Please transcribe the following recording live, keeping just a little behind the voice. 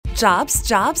Jobs,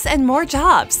 jobs, and more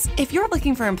jobs. If you're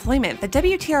looking for employment, the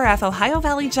WTRF Ohio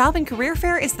Valley Job and Career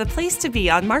Fair is the place to be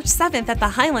on March 7th at the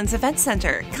Highlands Event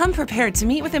Center. Come prepared to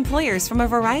meet with employers from a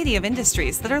variety of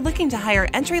industries that are looking to hire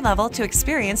entry-level to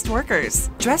experienced workers.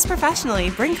 Dress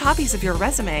professionally, bring copies of your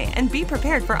resume, and be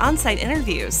prepared for on-site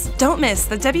interviews. Don't miss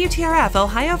the WTRF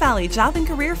Ohio Valley Job and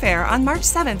Career Fair on March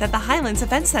 7th at the Highlands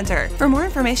Event Center. For more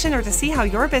information or to see how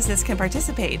your business can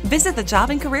participate, visit the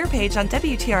Job and Career page on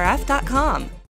WTRF.com.